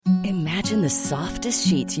Imagine the softest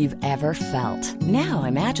sheets you've ever felt. Now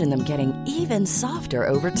imagine them getting even softer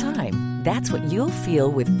over time. That's what you'll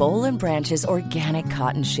feel with Boll and Branch's organic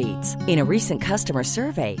cotton sheets. In a recent customer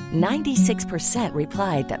survey, 96%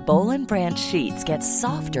 replied that Boll and Branch sheets get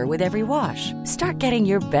softer with every wash. Start getting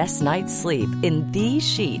your best night's sleep in these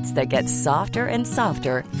sheets that get softer and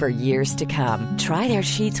softer for years to come. Try their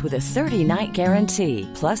sheets with a 30-night guarantee.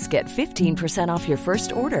 Plus, get 15% off your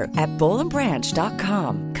first order at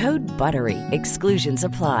bollandbranch.com. Code BUTTERY. Exclusions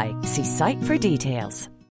apply. See site for details.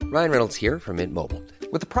 Ryan Reynolds here from Mint Mobile.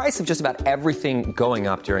 With the price of just about everything going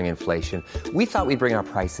up during inflation, we thought we'd bring our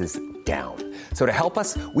prices down. So to help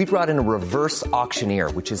us, we brought in a reverse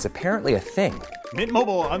auctioneer, which is apparently a thing. Mint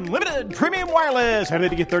Mobile Unlimited Premium Wireless. How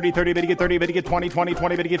to get 30, 30, bit to get 30, bit to get 20, 20,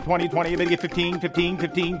 20, bit to get 20, 20, bit to get 15, 15,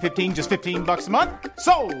 15, 15, just $15 a month?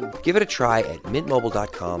 Sold! Give it a try at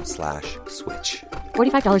mintmobile.com/switch.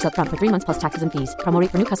 $45 up front for 3 months plus taxes and fees. Promo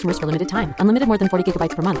rate for new customers for limited time. Unlimited more than 40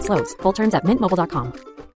 gigabytes per month. Slows full terms at mintmobile.com.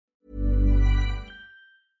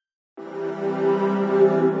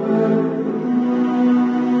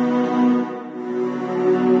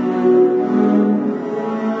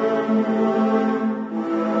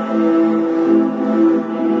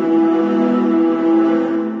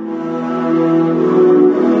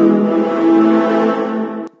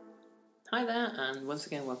 Once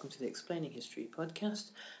again, welcome to the Explaining History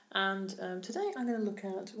podcast, and today I'm going to look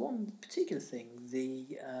at one particular thing,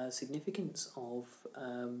 the significance of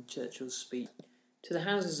Churchill's speech to the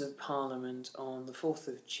Houses of Parliament on the 4th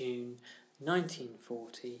of June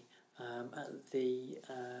 1940 at the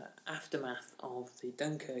aftermath of the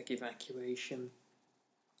Dunkirk evacuation,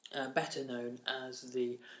 better known as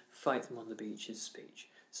the Fight Them on the Beaches speech.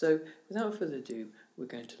 So without further ado, we're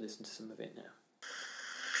going to listen to some of it now.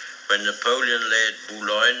 When Napoleon lay at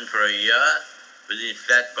Boulogne for a year with his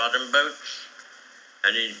flat-bottom boats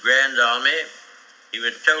and his grand army, he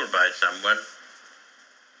was told by someone,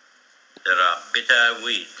 "There are bitter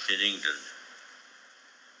weeds in England."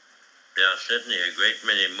 There are certainly a great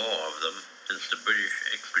many more of them since the British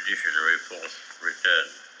Expeditionary Force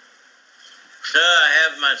returned. Sir, I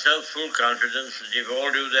have myself full confidence that if all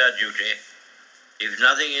do their duty, if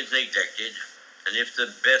nothing is neglected, and if the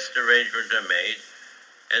best arrangements are made,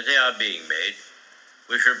 as they are being made,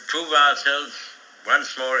 we shall prove ourselves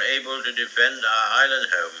once more able to defend our island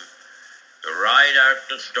home, to ride out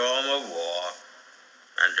the storm of war,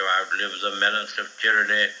 and to outlive the menace of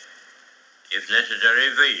tyranny, if necessary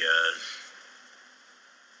for years,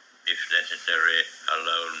 if necessary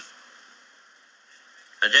alone.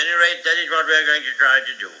 At any rate, that is what we are going to try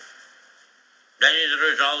to do. That is the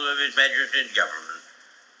resolve of His Majesty's government,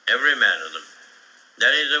 every man of them.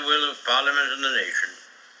 That is the will of Parliament and the nation.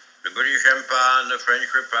 The British Empire and the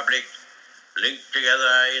French Republic, linked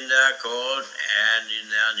together in their cause and in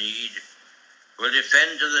their need, will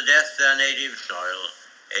defend to the death their native soil,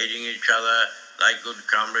 aiding each other like good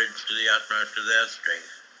comrades to the utmost of their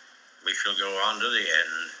strength. We shall go on to the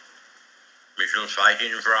end. We shall fight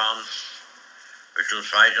in France. We shall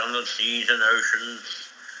fight on the seas and oceans.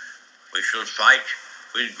 We shall fight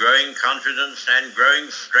with growing confidence and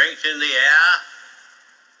growing strength in the air.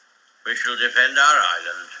 We shall defend our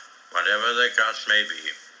island, whatever the cost may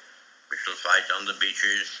be. We shall fight on the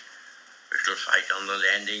beaches. We shall fight on the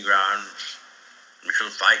landing grounds. We shall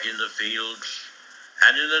fight in the fields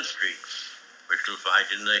and in the streets. We shall fight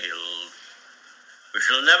in the hills. We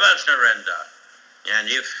shall never surrender. And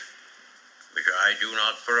if, which I do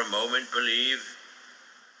not for a moment believe,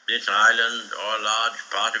 this island or a large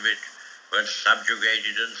part of it were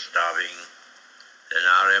subjugated and starving, then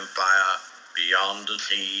our empire beyond the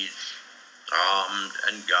seas, armed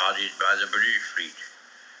and guarded by the British fleet,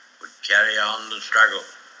 would carry on the struggle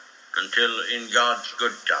until, in God's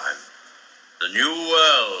good time, the new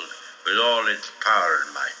world, with all its power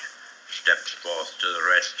and might, steps forth to the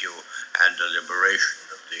rescue and the liberation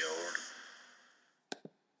of the old.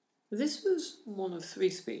 This was one of three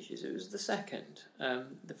speeches. It was the second.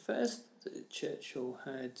 The first that Churchill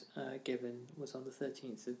had given was on the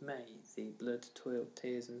 13th of May, the Blood, Toil,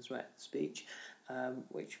 Tears and Sweat speech,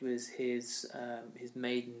 which was his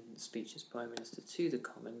maiden speech as Prime Minister to the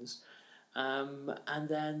Commons. And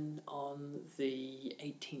then on the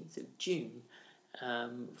 18th of June,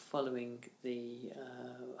 following the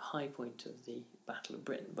high point of the Battle of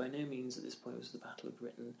Britain, by no means at this point was the Battle of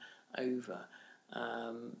Britain over,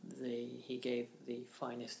 he gave the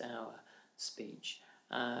Finest Hour speech.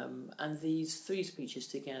 And these three speeches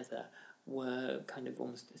together were kind of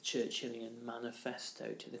almost a Churchillian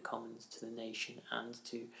manifesto to the Commons, to the nation, and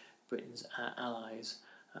to Britain's allies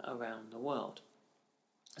around the world.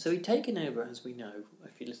 So he'd taken over, as we know,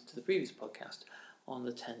 if you listen to the previous podcast, on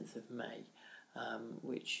the 10th of May,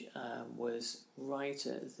 which was right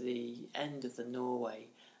at the end of the Norway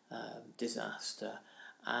disaster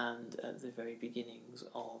and at the very beginnings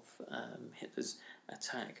of Hitler's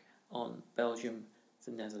attack on Belgium,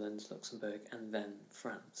 the Netherlands, Luxembourg, and then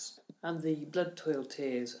France. And the Blood, Toil,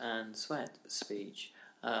 Tears and Sweat speech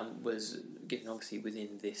was given obviously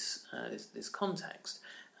within this context.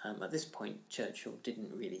 At this point, Churchill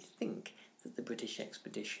didn't really think that the British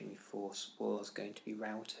Expeditionary Force was going to be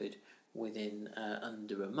routed within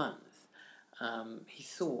under a month. He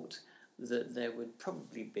thought that there would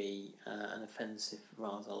probably be an offensive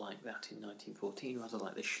rather like that in 1914, rather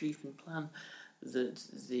like the Schlieffen Plan, that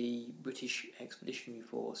the British Expeditionary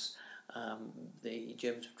Force, the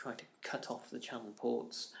Germans would try to cut off the Channel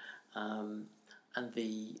ports, and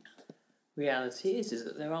the reality is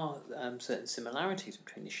that there are certain similarities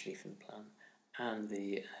between the Schlieffen Plan and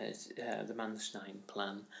the Manstein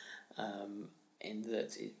Plan, in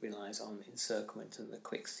that it relies on encirclement and the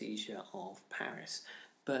quick seizure of Paris.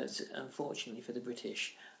 But unfortunately for the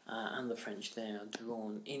British and the French, they are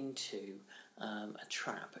drawn into a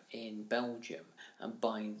trap in Belgium, and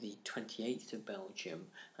by the 28th of Belgium,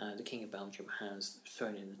 the King of Belgium has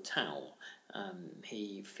thrown in the towel.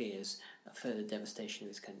 He fears a further devastation of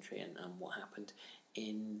his country and what happened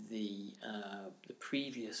in the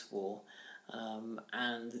previous war,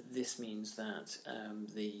 and this means that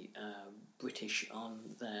the British on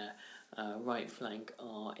their right flank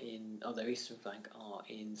their eastern flank are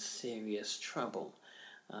in serious trouble.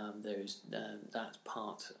 There is that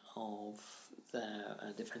part of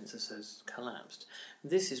their defences has collapsed.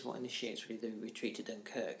 This is what initiates really the retreat to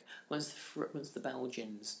Dunkirk. Once the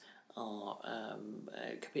Belgians are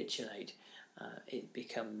capitulate, it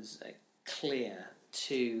becomes clear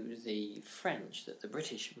to the French that the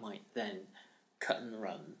British might then cut and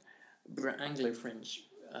run. Anglo-French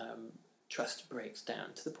trust breaks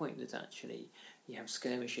down to the point that actually you have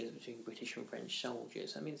skirmishes between British and French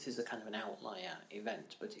soldiers. I mean, this is a kind of an outlier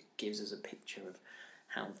event, but it gives us a picture of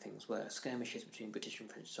how things were. Skirmishes between British and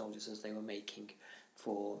French soldiers as they were making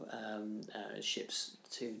for ships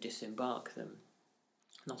to disembark them,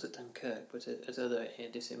 not at Dunkirk, but at other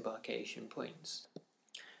disembarkation points.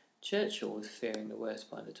 Churchill was fearing the worst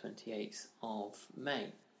by the 28th of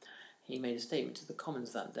May. He made a statement to the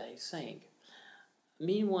Commons that day saying,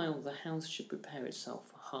 "Meanwhile, the House should prepare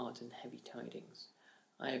itself for hard and heavy tidings.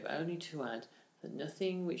 I have only to add that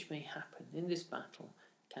nothing which may happen in this battle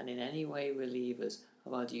can in any way relieve us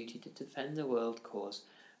of our duty to defend the world cause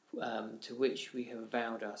to which we have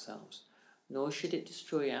vowed ourselves, nor should it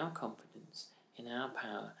destroy our confidence in our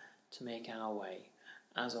power to make our way,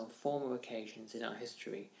 as on former occasions in our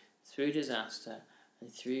history, through disaster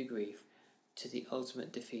and through grief, to the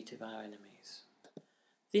ultimate defeat of our enemies."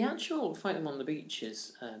 The actual Fight Them on the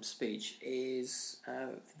Beaches speech is,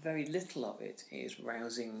 very little of it is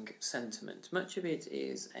rousing sentiment. Much of it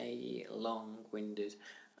is a long-winded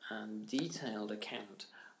and detailed account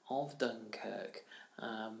of Dunkirk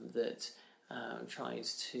that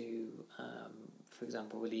tries to, for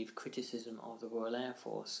example, relieve criticism of the Royal Air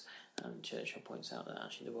Force. Churchill points out that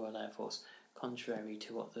actually the Royal Air Force, contrary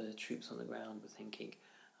to what the troops on the ground were thinking,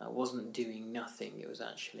 wasn't doing nothing. It was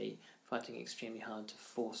actually fighting extremely hard to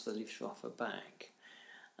force the Luftwaffe back.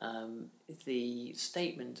 The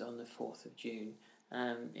statement on the 4th of June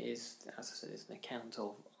is, as I said, is an account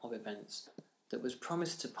of events that was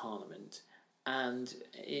promised to Parliament, and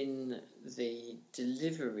in the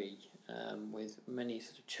delivery, with many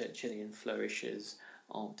sort of Churchillian flourishes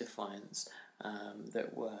of defiance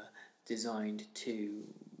that were designed to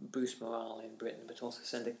boost morale in Britain, but also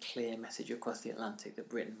send a clear message across the Atlantic that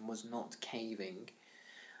Britain was not caving.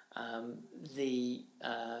 The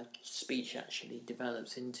speech actually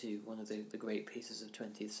develops into one of the great pieces of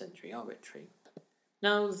 20th century oratory.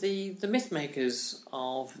 Now, the mythmakers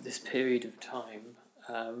of this period of time,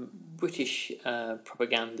 British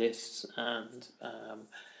propagandists and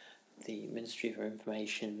the Ministry for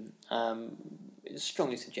Information,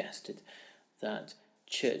 strongly suggested that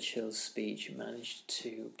Churchill's speech managed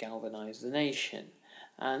to galvanise the nation,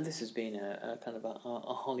 and this has been a kind of a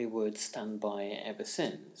Hollywood standby ever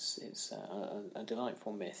since. It's a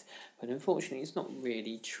delightful myth, but unfortunately it's not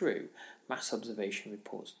really true. Mass observation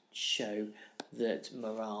reports show that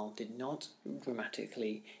morale did not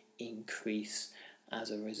dramatically increase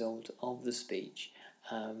as a result of the speech.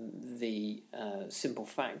 The simple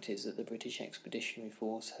fact is that the British Expeditionary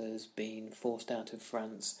Force has been forced out of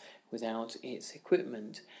France without its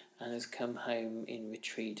equipment and has come home in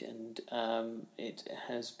retreat, and it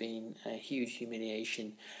has been a huge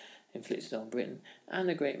humiliation inflicted on Britain, and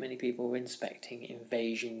a great many people were expecting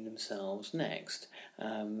invasion themselves next,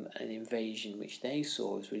 an invasion which they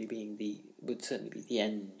saw as really would certainly be the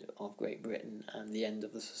end of Great Britain and the end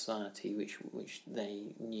of the society which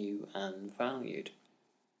they knew and valued.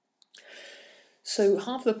 So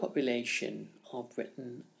half the population of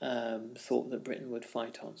Britain thought that Britain would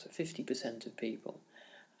fight on, so 50% of people.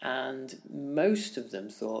 And most of them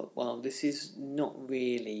thought, well, this is not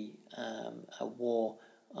really a war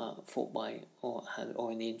fought by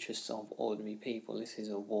or in the interests of ordinary people. This is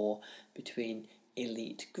a war between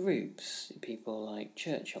elite groups, people like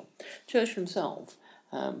Churchill. Churchill himself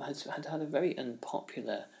had a very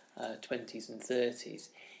unpopular 20s and 30s.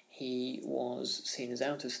 He was seen as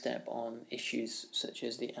out of step on issues such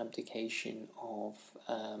as the abdication of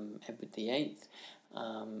Edward VIII.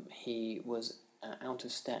 He was out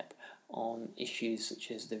of step on issues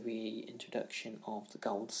such as the reintroduction of the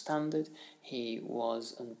gold standard. He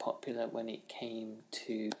was unpopular when it came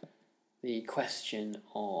to the question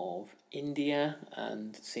of India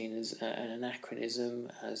and seen as an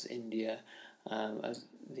anachronism, as India, as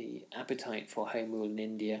the appetite for home rule in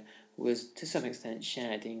India was to some extent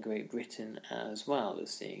shared in Great Britain as well, as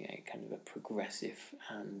seeing a kind of a progressive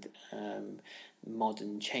and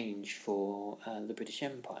modern change for the British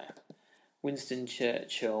Empire. Winston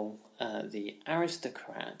Churchill, the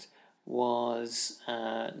aristocrat, was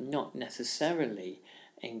not necessarily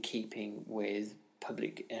in keeping with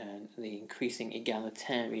the increasing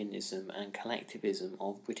egalitarianism and collectivism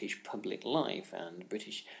of British public life and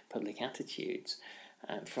British public attitudes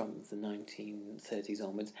from the 1930s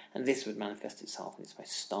onwards, and this would manifest itself in its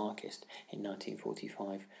most starkest in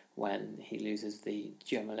 1945 when he loses the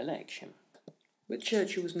general election. But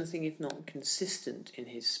Churchill was nothing if not consistent in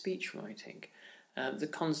his speech writing. The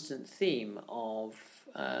constant theme of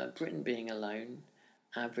Britain being alone,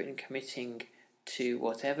 Britain committing to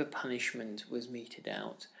whatever punishment was meted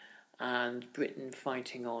out, and Britain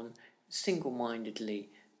fighting on single-mindedly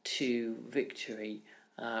to victory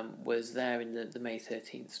was there in the May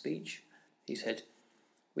 13th speech. He said,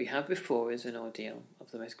 "We have before us an ordeal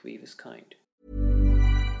of the most grievous kind."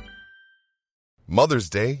 Mother's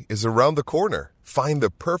Day is around the corner. Find the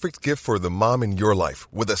perfect gift for the mom in your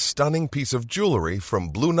life with a stunning piece of jewelry from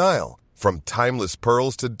Blue Nile. From timeless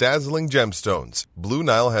pearls to dazzling gemstones, Blue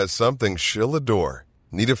Nile has something she'll adore.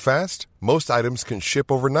 Need it fast? Most items can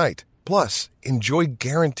ship overnight. Plus, enjoy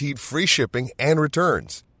guaranteed free shipping and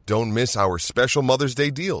returns. Don't miss our special Mother's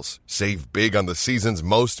Day deals. Save big on the season's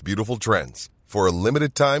most beautiful trends. For a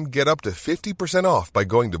limited time, get up to 50% off by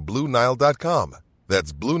going to BlueNile.com.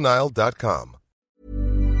 That's BlueNile.com.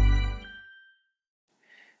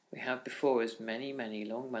 We have before us many, many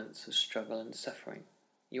long months of struggle and suffering.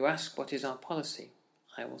 You ask, what is our policy?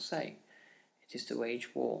 I will say, it is to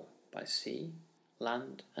wage war by sea,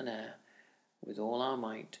 land and air, with all our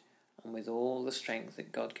might and with all the strength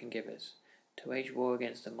that God can give us, to wage war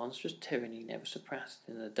against a monstrous tyranny never surpassed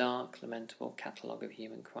in the dark, lamentable catalogue of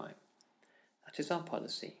human crime. That is our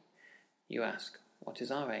policy. You ask, what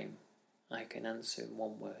is our aim? I can answer in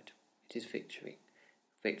one word. It is victory.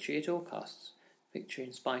 Victory at all costs. Victory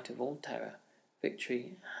in spite of all terror.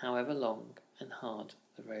 Victory however long and hard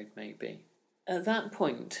the road may be. At that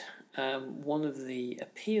point, one of the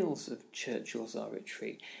appeals of Churchill's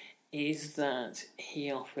oratory is that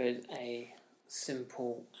he offered a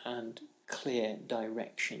simple and clear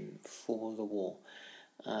direction for the war.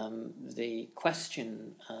 The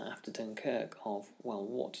question after Dunkirk of, well,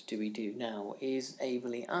 what do we do now, is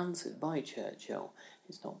ably answered by Churchill.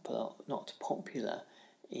 It's not popular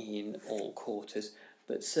in all quarters,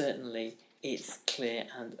 but certainly it's clear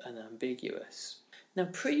and unambiguous. Now,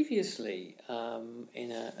 previously,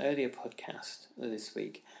 in an earlier podcast this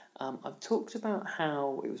week, I've talked about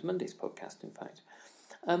how, it was Monday's podcast in fact,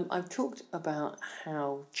 I've talked about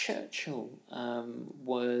how Churchill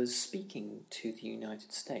was speaking to the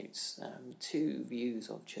United States. Two views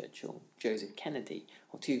of Churchill, Joseph Kennedy,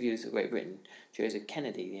 or two views of Great Britain. Joseph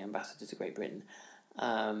Kennedy, the ambassador to Great Britain,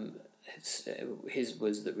 his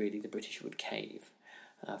was that really the British would cave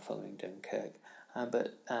following Dunkirk.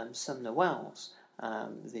 But Sumner Welles,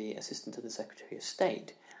 the assistant to the Secretary of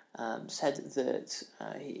State, said that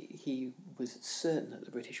he was certain that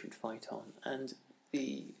the British would fight on, and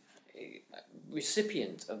the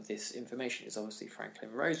recipient of this information is obviously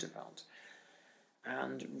Franklin Roosevelt,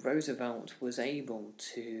 and Roosevelt was able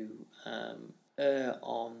to err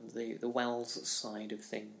on the Welles side of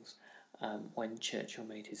things when Churchill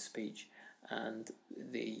made his speech, and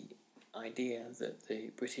the idea that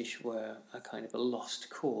the British were a kind of a lost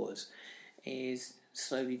cause is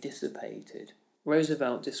slowly dissipated.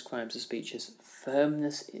 Roosevelt describes the speech as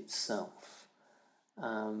firmness itself.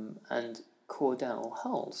 And Cordell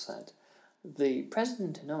Hull said, "The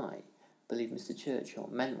President and I believe Mr. Churchill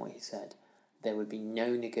meant what he said. There would be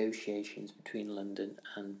no negotiations between London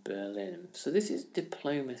and Berlin." So this is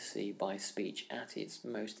diplomacy by speech at its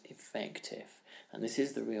most effective, and this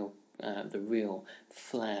is the real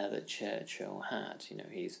flair that Churchill had.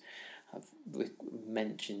 I've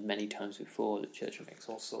mentioned many times before that Churchill makes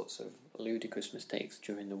all sorts of ludicrous mistakes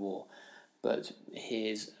during the war, but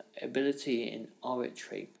his ability in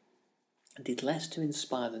oratory did less to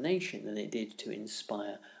inspire the nation than it did to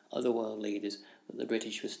inspire other world leaders that the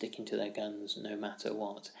British were sticking to their guns no matter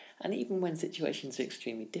what. And even when situations are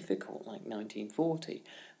extremely difficult, like 1940,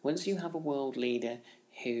 once you have a world leader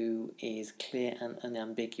who is clear and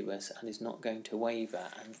unambiguous and is not going to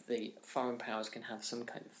waver, and the foreign powers can have some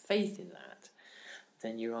kind of faith in that,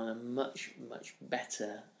 then you're on a much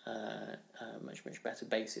better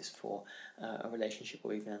basis for a relationship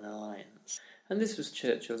or even an alliance. And this was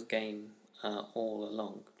Churchill's game all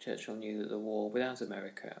along. Churchill knew that the war without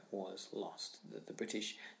America was lost, that the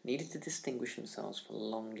British needed to distinguish themselves for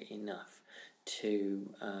long enough to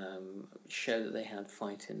show that they had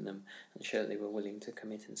fight in them and show that they were willing to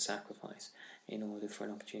commit and sacrifice in order for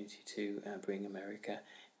an opportunity to bring America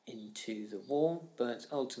into the war. But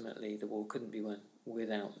ultimately the war couldn't be won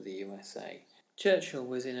without the USA. Churchill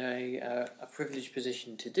was in a privileged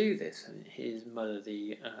position to do this. His mother,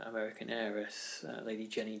 the American heiress, Lady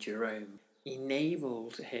Jenny Jerome,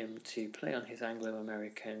 enabled him to play on his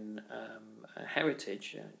Anglo-American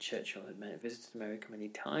heritage. Churchill had visited America many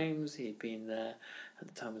times. He had been there at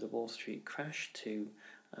the time of the Wall Street crash to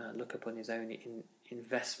look upon his own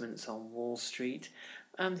investments on Wall Street,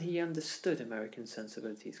 and he understood American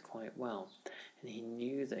sensibilities quite well. And he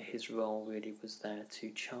knew that his role really was there to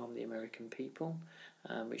charm the American people,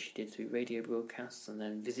 which he did through radio broadcasts and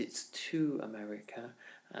then visits to America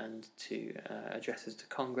and to addresses to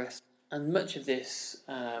Congress. And much of this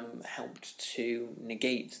helped to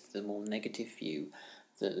negate the more negative view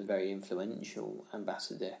that the very influential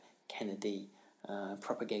Ambassador Kennedy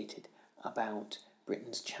propagated about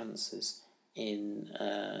Britain's chances in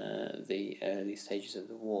the early stages of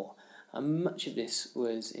the war. And much of this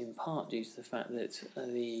was in part due to the fact that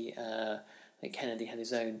that Kennedy had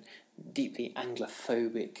his own deeply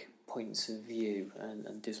Anglophobic points of view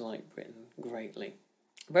and disliked Britain greatly.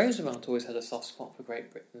 Roosevelt always had a soft spot for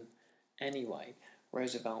Great Britain anyway.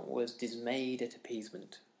 Roosevelt was dismayed at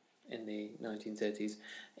appeasement in the 1930s,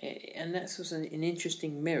 and that was an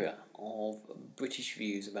interesting mirror of British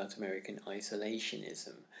views about American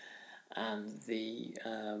isolationism and the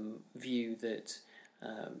view that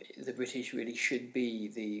the British really should be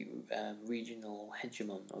the regional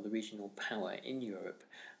hegemon or the regional power in Europe,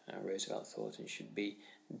 Roosevelt thought, and should be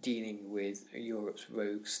dealing with Europe's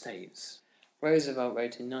rogue states. Roosevelt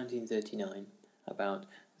wrote in 1939 about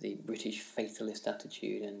the British fatalist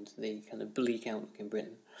attitude and the kind of bleak outlook in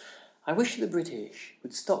Britain. "I wish the British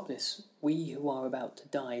would stop this 'we who are about to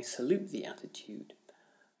die salute the' attitude.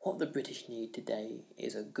 What the British need today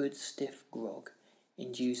is a good stiff grog,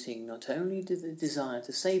 inducing not only the desire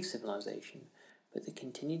to save civilization, but the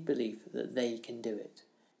continued belief that they can do it.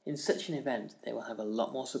 In such an event, they will have a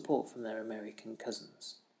lot more support from their American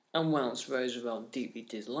cousins." And whilst Roosevelt deeply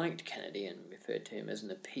disliked Kennedy and referred to him as an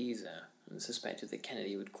appeaser, and suspected that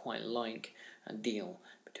Kennedy would quite like a deal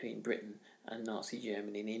between Britain and Nazi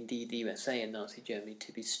Germany, and indeed the USA and Nazi Germany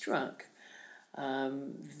to be struck,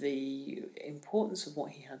 the importance of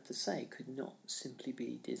what he had to say could not simply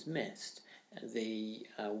be dismissed. The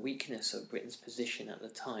weakness of Britain's position at the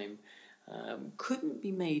time couldn't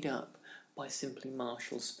be made up by simply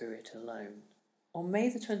martial spirit alone. On May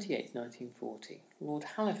the 28th, 1940, Lord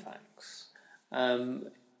Halifax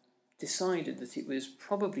decided that it was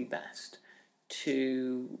probably best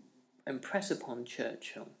to impress upon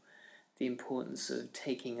Churchill the importance of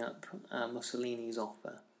taking up Mussolini's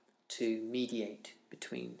offer to mediate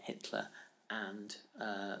between Hitler and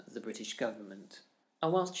the British government.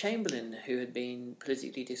 And whilst Chamberlain, who had been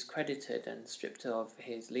politically discredited and stripped of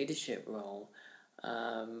his leadership role,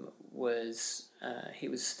 was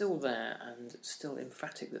still there and still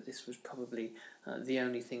emphatic that this was probably the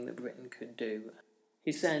only thing that Britain could do.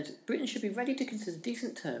 He said, "Britain should be ready to consider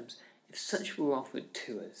decent terms if such were offered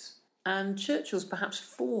to us." And Churchill's perhaps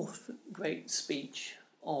fourth great speech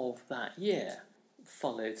of that year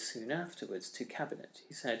followed soon afterwards to Cabinet.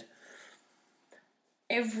 He said,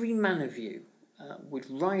 "Every man of you would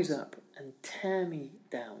rise up and tear me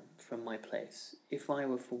down from my place if I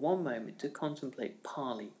were for one moment to contemplate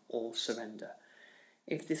parley or surrender.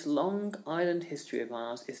 If this long island history of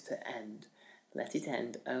ours is to end, let it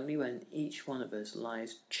end only when each one of us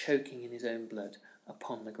lies choking in his own blood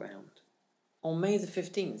upon the ground." On May the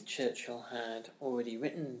 15th, Churchill had already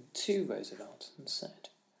written to Roosevelt and said,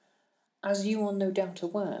 "As you are no doubt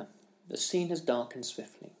aware, the scene has darkened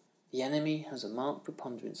swiftly. The enemy has a marked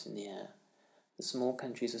preponderance in the air. The small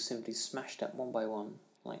countries are simply smashed up one by one,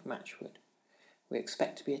 like matchwood. We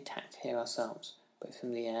expect to be attacked here ourselves, both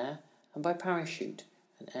from the air and by parachute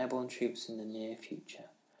and airborne troops in the near future,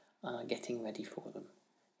 and are getting ready for them.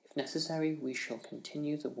 If necessary, we shall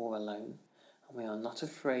continue the war alone, and we are not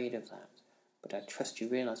afraid of that. But I trust you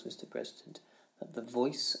realize, Mr. President, that the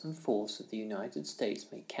voice and force of the United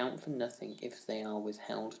States may count for nothing if they are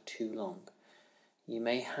withheld too long. You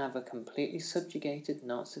may have a completely subjugated,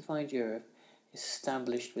 Nazified Europe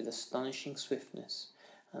established with astonishing swiftness,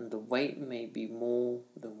 and the weight may be more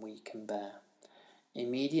than we can bear.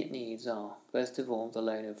 Immediate needs are, first of all, the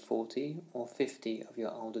loan of 40 or 50 of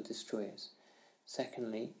your older destroyers.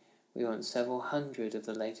 Secondly, we want several hundred of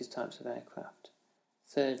the latest types of aircraft.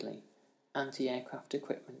 Thirdly, anti-aircraft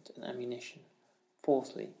equipment and ammunition.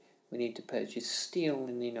 Fourthly, we need to purchase steel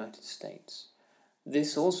in the United States.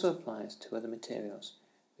 This also applies to other materials.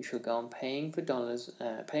 We shall go on paying dollars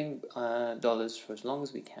for as long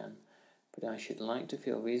as we can, but I should like to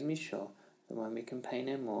feel reasonably sure that when we can pay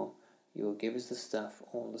no more, you will give us the stuff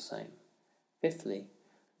all the same. Fifthly,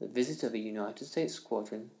 the visit of a United States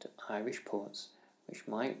squadron to Irish ports, which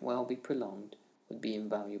might well be prolonged, would be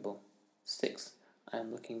invaluable. Sixth, I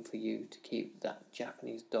am looking for you to keep that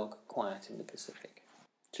Japanese dog quiet in the Pacific."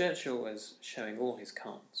 Churchill was showing all his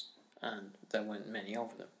cards, and there weren't many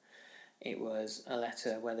of them. It was a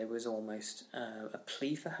letter where there was almost a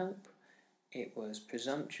plea for help. It was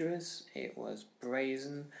presumptuous, it was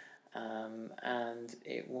brazen, and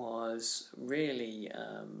it was really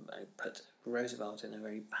put Roosevelt in a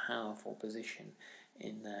very powerful position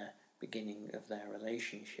in the beginning of their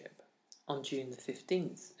relationship. On June the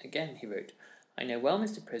 15th, again he wrote, "I know well,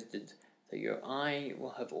 Mr. President, that your eye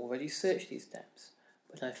will have already searched these depths,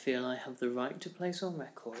 but I feel I have the right to place on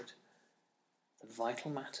record the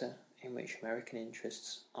vital matter in which American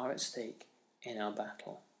interests are at stake in our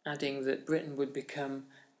battle," adding that Britain would become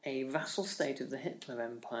a vassal state of the Hitler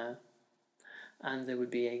Empire, and there would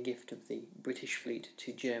be a gift of the British fleet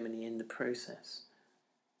to Germany in the process.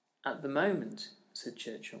 "At the moment," said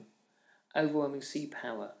Churchill, "overwhelming sea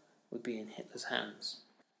power would be in Hitler's hands."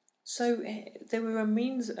 So there were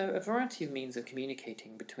a variety of means of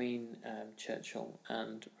communicating between Churchill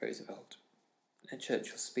and Roosevelt.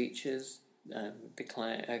 Churchill's speeches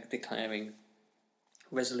declaring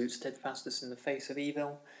resolute steadfastness in the face of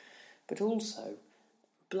evil, but also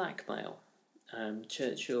blackmail.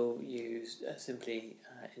 Churchill used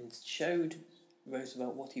showed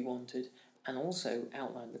Roosevelt what he wanted, and also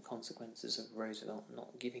outlined the consequences of Roosevelt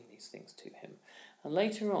not giving these things to him. And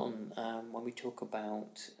later on, when we talk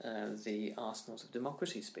about the Arsenals of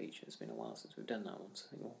Democracy speech, it's been a while since we've done that one, so I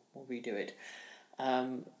think we'll redo it.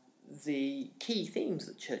 The key themes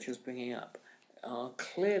that Churchill's bringing up are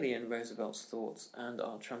clearly in Roosevelt's thoughts and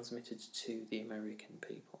are transmitted to the American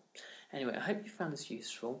people. Anyway, I hope you found this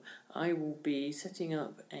useful. I will be setting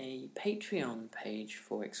up a Patreon page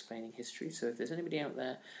for Explaining History, so if there's anybody out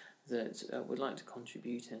there that would like to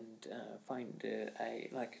contribute and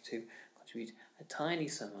contribute a tiny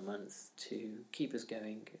sum a month to keep us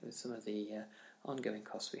going with some of the ongoing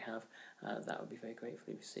costs we have, that would be very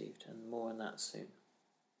gratefully received, and more on that soon.